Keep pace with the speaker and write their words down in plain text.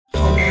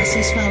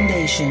Genesis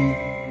Foundation.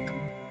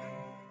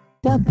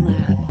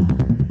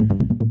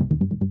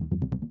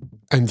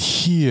 And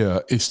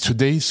here is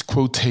today's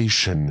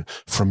quotation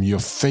from your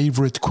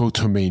favorite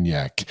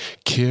Quotomaniac,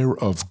 care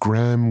of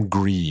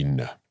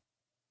Greene.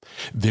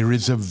 There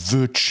is a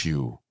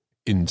virtue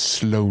in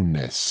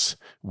slowness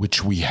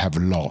which we have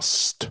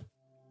lost.